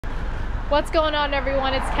What's going on,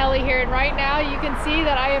 everyone? It's Kelly here, and right now you can see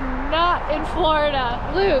that I am not in Florida.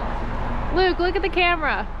 Luke, look at the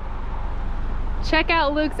camera. Check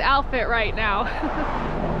out Luke's outfit right now.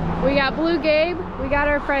 We got Blue Gabe, we got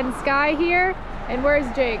our friend Sky here, and where's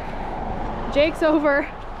Jake? Jake's over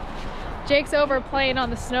playing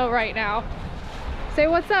on the snow right now. Say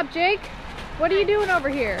what's up, Jake? What are you doing over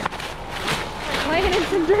here? Playing in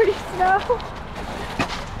some dirty snow?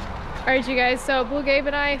 Alright, you guys, so Blue Gabe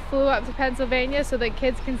and I flew up to Pennsylvania so that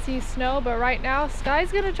kids can see snow, but right now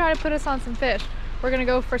Sky's gonna try to put us on some fish. We're gonna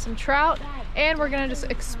go for some trout, and we're gonna just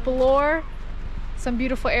explore some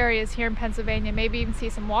beautiful areas here in Pennsylvania. Maybe even see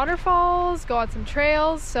some waterfalls, go on some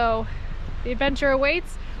trails. So the adventure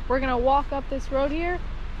awaits. We're gonna walk up this road here,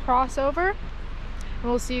 cross over, and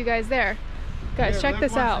we'll see you guys there. Guys, check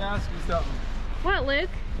this out. What, Luke?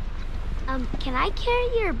 Can I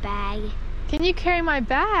carry your bag? Can you carry my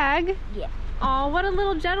bag? Yeah. Oh, what a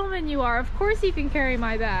little gentleman you are. Of course you can carry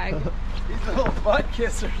my bag. These little butt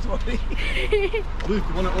kissers, buddy. Luke,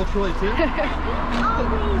 you want an ultralight too?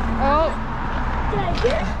 Always. Oh.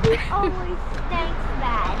 It always stinks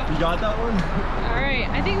bad. You got that one? All right,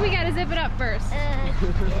 I think we gotta zip it up first.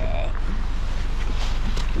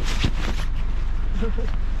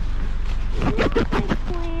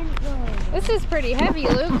 This is pretty heavy,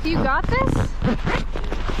 Luke. You got this?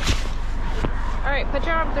 All right, put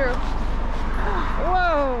your arm through.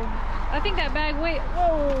 Whoa. I think that bag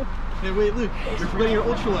whoa. Hey, wait, Luke. You're forgetting your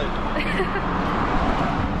ultralight.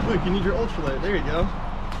 Luke, you need your ultralight. There you go.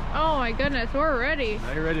 Oh my goodness, we're ready.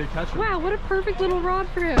 Now you're ready to catch him. Wow, what a perfect little rod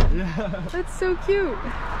for him. Yeah. That's so cute.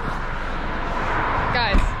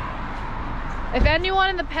 Guys, if anyone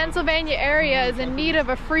in the Pennsylvania area is in need of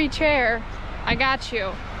a free chair, I got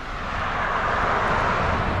you.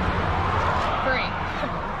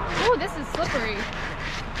 Oh, this is slippery.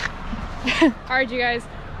 All right, you guys,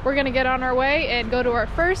 we're gonna get on our way and go to our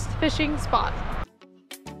first fishing spot.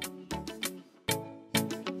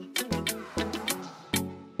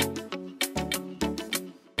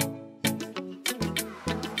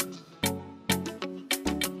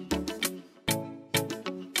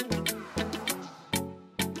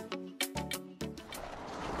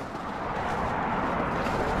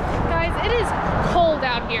 Guys, it is cold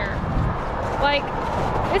out here. Like,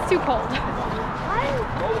 it's too cold.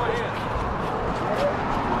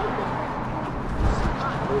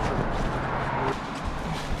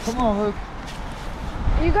 Come on, Luke.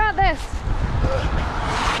 You got this.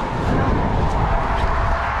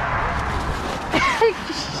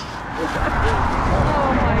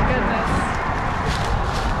 Oh my goodness.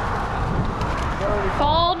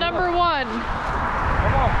 Fall number 1.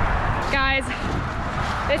 Come on. Guys,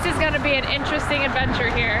 this is going to be an interesting adventure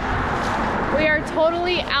here. We are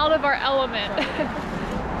totally out of our element. We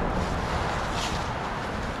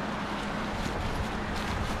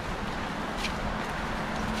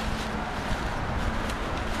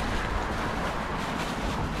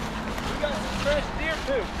got some fresh deer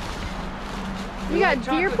poop. You got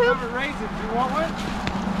deer poop? Raisins. You want one?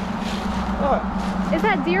 What? Is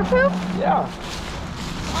that deer poop? Yeah.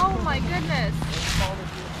 Oh my goodness.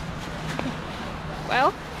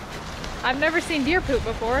 Well, I've never seen deer poop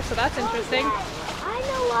before, so that's interesting. I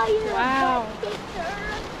know why you're Wow. a butt kisser.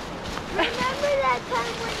 Remember that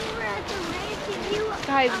time when you were at the ranch and you...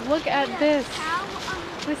 Guys, look at this.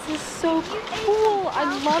 This is so cool. I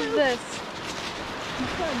love this.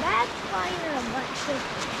 So that's why you're a butt kisser.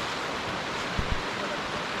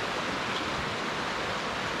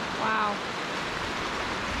 Wow.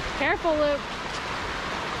 Careful, Luke.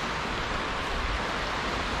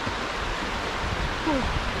 Whew.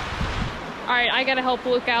 All right, I gotta help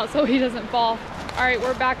Luke out so he doesn't fall. All right,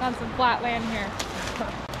 we're back on some flat land here.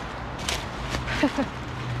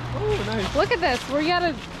 Oh, nice. Look at this. We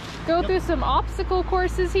gotta go through some obstacle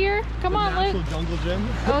courses here. Come on, Luke. Jungle gym.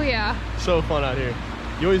 Oh yeah. So fun out here.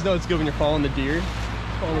 You always know it's good when you're following the deer.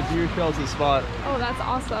 Following the deer trails to the spot. Oh, that's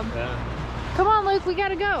awesome. Yeah. Come on, Luke. We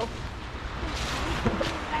gotta go.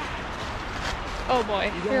 Oh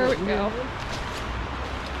boy. Here we go.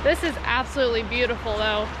 This is absolutely beautiful,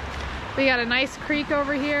 though. We got a nice creek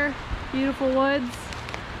over here. Beautiful woods.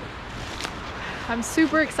 I'm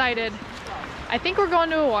super excited. I think we're going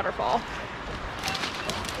to a waterfall.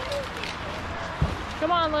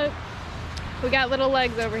 Come on, Luke. We got little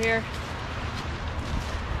legs over here.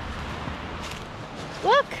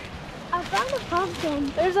 Look! I found a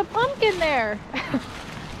pumpkin. There's a pumpkin there.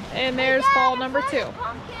 And there's fall number 2.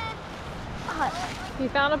 He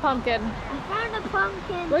found a pumpkin. I found a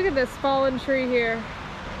pumpkin. Look at this fallen tree here.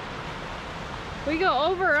 We go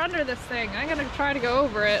over or under this thing. I'm gonna try to go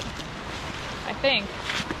over it. I think.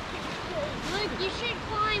 Look, you should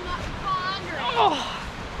climb up. Oh.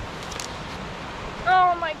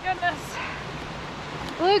 Oh my goodness.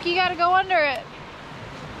 Luke, you gotta go under it.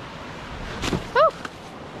 Whew.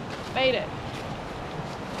 Made it.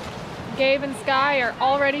 Gabe and Sky are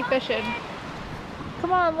already fishing.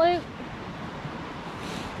 Come on, Luke.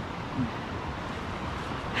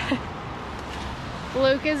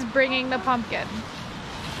 Luke is bringing the pumpkin.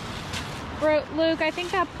 Bro, Luke, I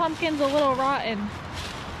think that pumpkin's a little rotten.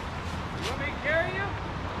 You want me to carry you?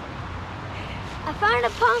 I found a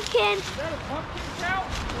pumpkin. Is that a pumpkin, Trout?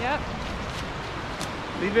 Yep.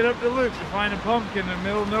 Leave it up to Luke to find a pumpkin in the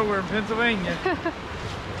middle of nowhere in Pennsylvania.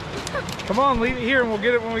 Come on, leave it here and we'll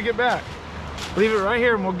get it when we get back. Leave it right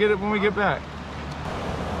here and we'll get it when we get back.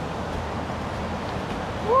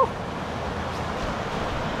 Woo.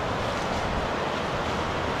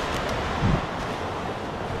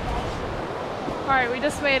 Alright, we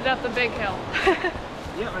just made it up the big hill.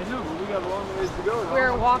 Yeah, I know, but we got a long ways to go.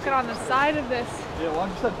 We're walking on the side of this. Yeah, well, I'm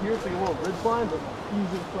just up here. It's like a little ridge line, but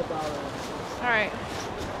easy to flip out of. Alright.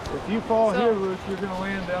 If you fall So- here, Luke, you're going to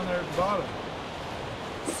land down there at the bottom.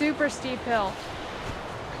 Super steep hill.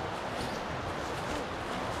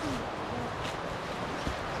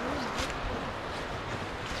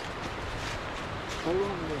 Hold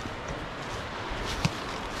on to this.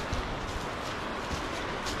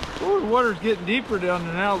 Oh, the water's getting deeper down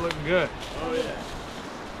there now, looking good. Oh yeah.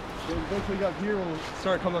 So eventually up here, we'll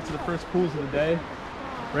start coming up to the first pools of the day.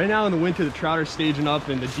 Right now in the winter, the trout are staging up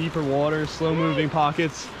in the deeper water, slow-moving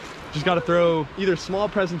pockets. Just got to throw either small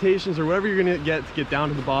presentations or whatever you're gonna get to get down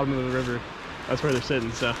to the bottom of the river. That's where they're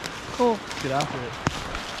sitting. So Cool. let's get after it.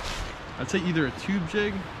 I'd say either a tube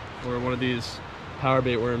jig or one of these power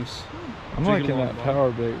bait worms. I'm Jigging liking along that the bottom.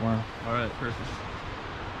 power bait worm. All right, perfect.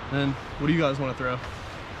 Then, what do you guys want to throw?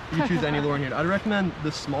 You can choose any lure in here. I'd recommend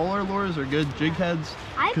the smaller lures are good jig heads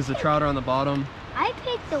because the trout are on the bottom. I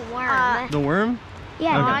picked the worm. The worm?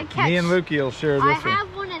 Yeah, Okay. no, I catch. Me and Lukey will share this I one.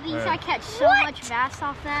 have one of these. Alright. I catch so much bass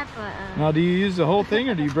off that, but Now, do you use the whole thing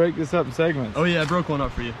or do you break this up in segments? Oh yeah, I broke one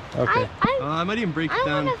up for you. Okay. I might even break it I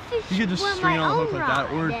down. wanna fish You could just with string it my on a hook own like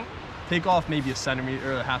that, or rod. take off maybe a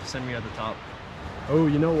centimeter or a half centimeter at the top. Oh,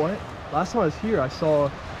 you know what? Last time I was here, I saw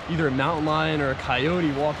either a mountain lion or a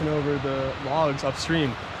coyote walking over the logs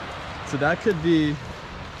upstream. So that could be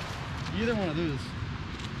either one of those.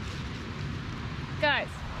 Guys,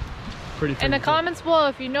 Pretty in the freaking cool. comments below,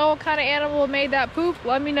 if you know what kind of animal made that poop,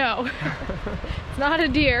 let me know. It's not a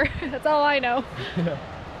deer. That's all I know.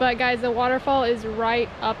 But guys, the waterfall is right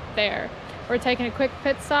up there. We're taking a quick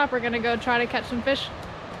pit stop. We're gonna go try to catch some fish.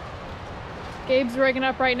 Gabe's rigging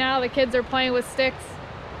up right now. The kids are playing with sticks.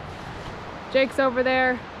 Jake's over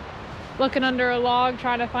there looking under a log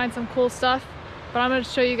trying to find some cool stuff. But I'm gonna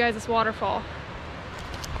show you guys this waterfall.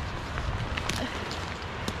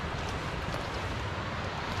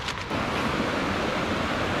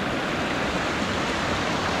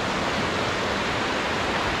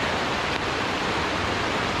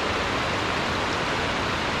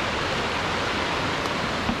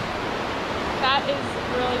 That is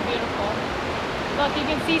really beautiful. Look, you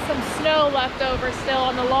can see some snow left over still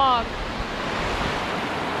on the log.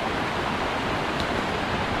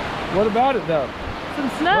 What about it though? Some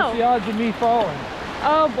snow. What's the odds of me falling?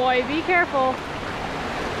 Oh boy, be careful.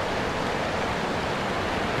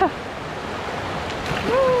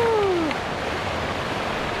 Woo.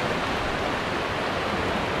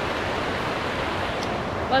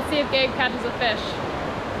 Let's see if Gabe catches a fish.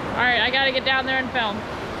 All right, I gotta get down there and film.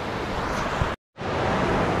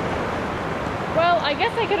 Well, I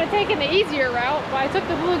guess I could have taken the easier route, but I took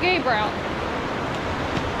the Blue Gabe route.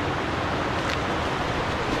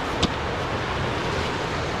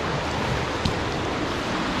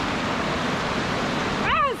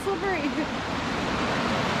 Ah, it's slippery.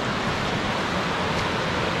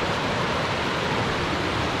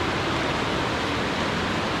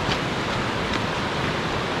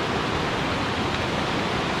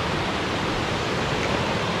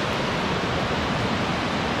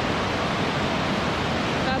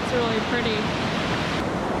 That's really pretty.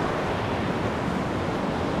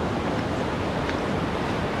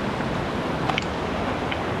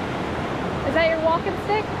 Is that your walking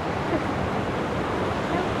stick?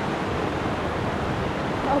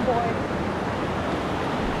 Oh boy.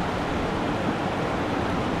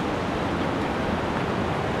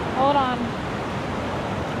 Hold on.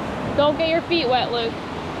 Don't get your feet wet, Luke.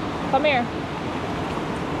 Come here.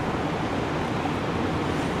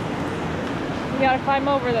 You gotta climb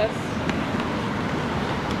over this.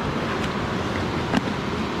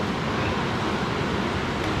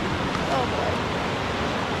 Oh boy.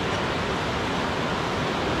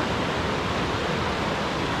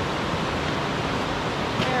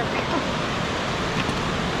 There we go.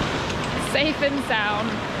 safe and sound.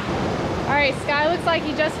 All right, Sky looks like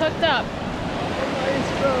he just hooked up.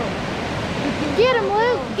 Get him,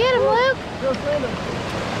 Luke. Get him, Luke.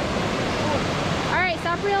 All right,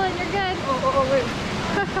 stop reeling. You're good. Oh, wait.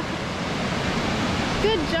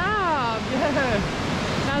 Good job. Yeah.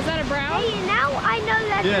 Now, is that a brown? Hey, now I know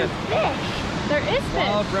that Yeah. there's fish. There is fish.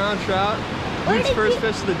 Wow, brown trout. Where Luke's did first you-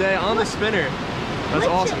 fish of the day on the spinner. That's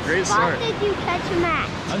awesome. Great spot start. did you catch him at?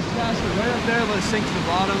 I just cast it right up there, let it sink to the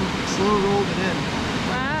bottom, slow rolled it in.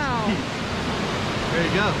 Wow. There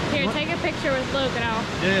you go. Here, take a picture with Luke and I'll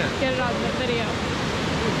Yeah. get it on the video.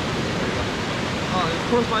 Oh, of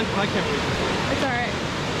course my camera. It's all right.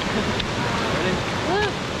 Ready?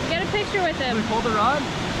 Luke, get a picture with him. Luke, hold the rod.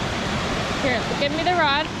 Here, give me the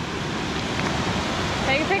rod.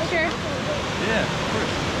 Take a picture. Yeah, of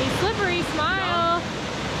course. He's slippery. Smile.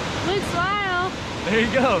 Luke, smile. There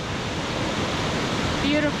you go.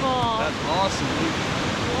 Beautiful. That's awesome, Luke.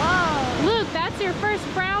 Whoa. Luke, that's your first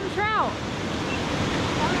brown trout.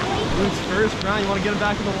 Luke's first brown. You want to get him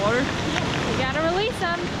back in the water? You gotta release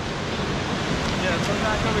him. Yeah, put him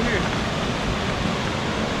back over here.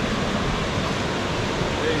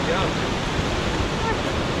 There you go.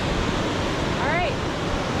 All right.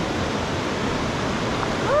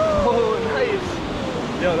 Oh, nice.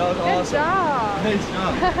 Yo, that was Good awesome. job. Nice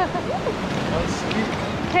job. That was sweet.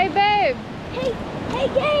 Hey, babe. Hey,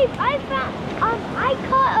 Gabe, I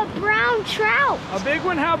caught a brown trout. A big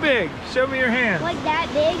one? How big? Show me your hand. Like that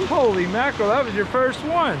big. Holy mackerel, that was your first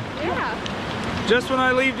one. Yeah. Just when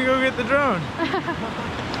I leave to go get the drone.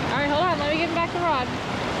 All right, hold on. Let me give him back the rod.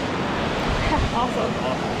 Awesome.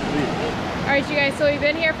 All right, you guys, so we've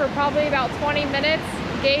been here for probably about 20 minutes.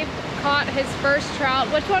 Gabe caught his first trout.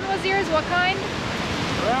 Which one was yours? What kind?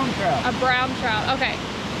 Brown trout. A brown trout. Okay.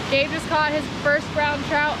 Gabe just caught his first brown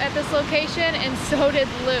trout at this location, and so did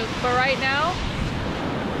Luke. But right now,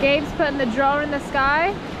 Gabe's putting the drone in the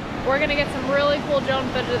sky. We're gonna get some really cool drone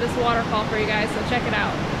footage of this waterfall for you guys, so check it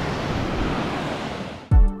out.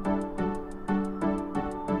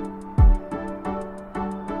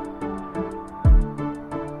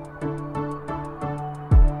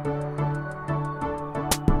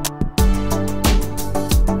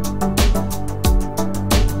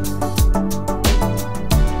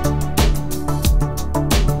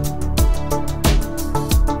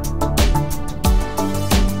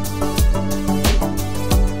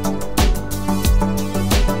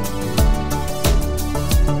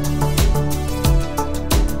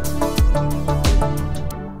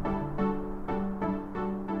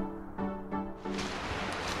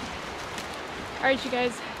 Alright, you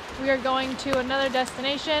guys, we are going to another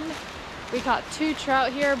destination. We caught 2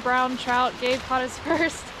 trout here, brown trout. Gabe caught his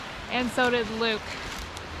first, and so did Luke.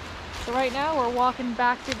 So right now we're walking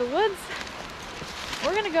back through the woods.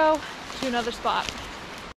 We're gonna go to another spot.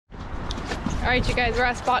 Alright, you guys, we're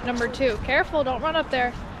at spot number 2. Careful, don't run up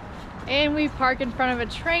there. And we park in front of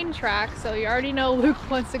a train track, so you already know Luke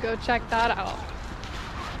wants to go check that out.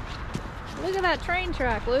 Look at that train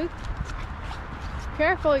track, Luke.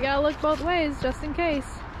 Careful, you gotta look both ways just in case.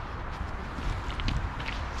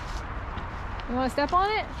 You wanna step on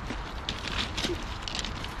it?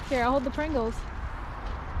 Here, I'll hold the Pringles.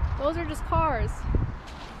 Those are just cars.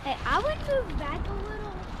 Hey, I would move back a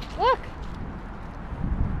little. Look!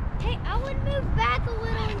 Hey, I would move back a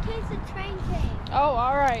little in case a train came. Oh,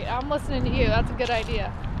 alright, I'm listening to you. That's a good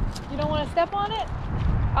idea. You don't wanna step on it?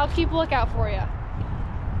 I'll keep a lookout for you.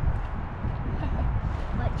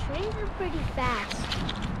 But trains are pretty fast.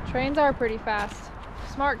 Trains are pretty fast.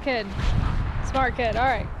 Smart kid. Smart kid.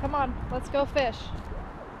 Alright, come on, let's go fish.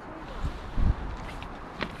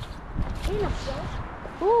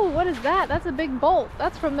 Ooh, what is that? That's a big bolt.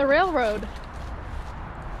 That's from the railroad.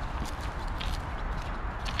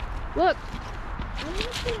 Look. I'm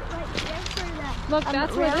looking right there for that. Look,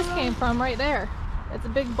 that's where this railroad. came from, right there. It's a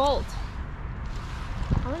big bolt.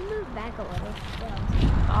 I'm gonna move back a little still.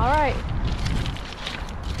 Alright.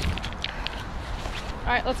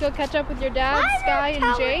 Alright, let's go catch up with your dad, Sky,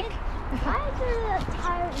 and Jake. Why is there a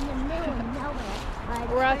tire in the middle of nowhere?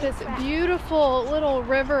 We're at this beautiful little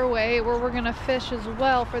riverway where we're gonna fish as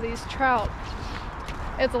well for these trout.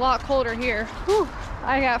 It's a lot colder here. Whew.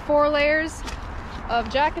 I got 4 layers of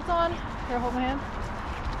jackets on. Here, hold my hand.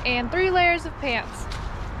 And 3 layers of pants.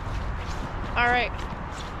 Alright,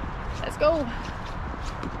 let's go.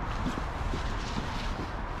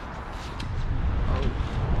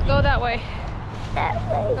 Go that way. That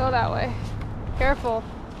way. Go that way. Careful.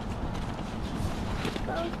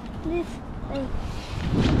 Go this way.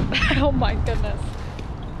 Oh my goodness.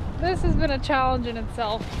 This has been a challenge in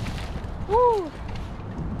itself. Woo!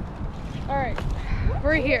 Alright,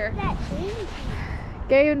 we're here. That tree.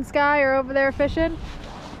 Gabe and Sky are over there fishing.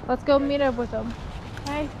 Let's go meet up with them.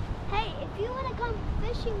 Hey. Hey, if you want to come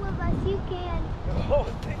fishing with us, you can. Oh,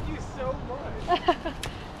 thank you so much.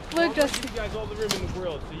 Luke just. You guys all the room in the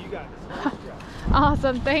world, so you got this.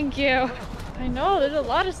 Awesome, thank you. I know, there's a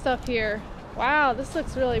lot of stuff here. Wow, this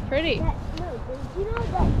looks really pretty. No, did you know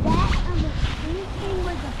that on the green thing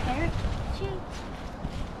was a parachute?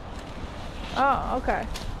 Oh, okay.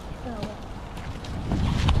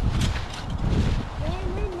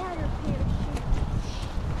 And another parachute.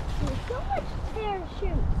 There's so much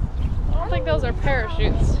parachutes. I don't think those are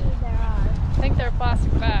parachutes. There are. I think they're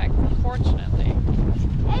plastic bags, unfortunately.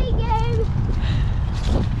 Hey, Gabe.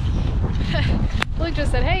 Luke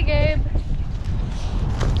just said, hey, Gabe.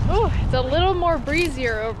 Oh, it's a little more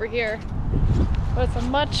breezier over here, but it's a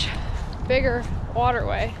much bigger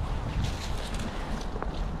waterway.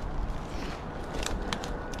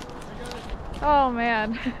 Oh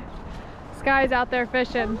man, Sky's out there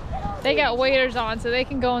fishing. They got waders on so they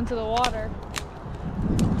can go into the water.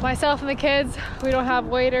 Myself and the kids, we don't have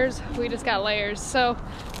waders, we just got layers. So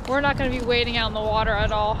we're not gonna be wading out in the water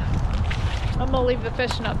at all. I'm gonna leave the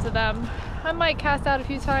fishing up to them. I might cast out a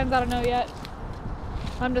few times, I don't know yet.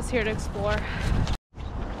 I'm just here to explore.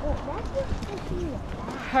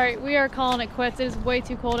 Alright, we are calling it quits. It is way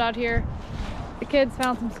too cold out here. The kids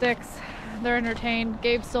found some sticks. They're entertained.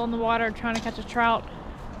 Gabe's still in the water trying to catch a trout.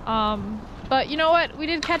 But you know what? We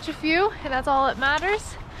did catch a few, and that's all that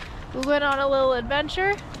matters. We went on a little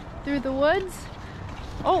adventure through the woods.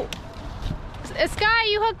 Oh! Sky,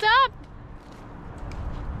 you hooked up?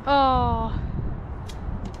 Oh.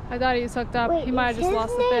 I thought he was hooked up. Wait, he might have just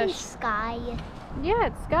lost the fish. Sky. Yeah,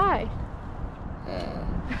 it's Sky.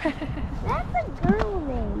 That's a girl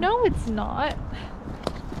name. No, it's not.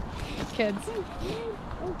 Kids.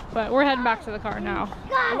 But we're heading back to the car now.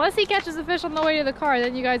 Unless he catches a fish on the way to the car,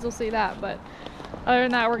 then you guys will see that. But other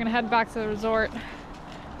than that, we're gonna head back to the resort.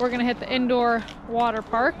 We're gonna hit the indoor water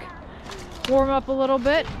park, warm up a little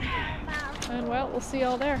bit, and well, we'll see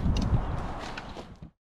y'all there.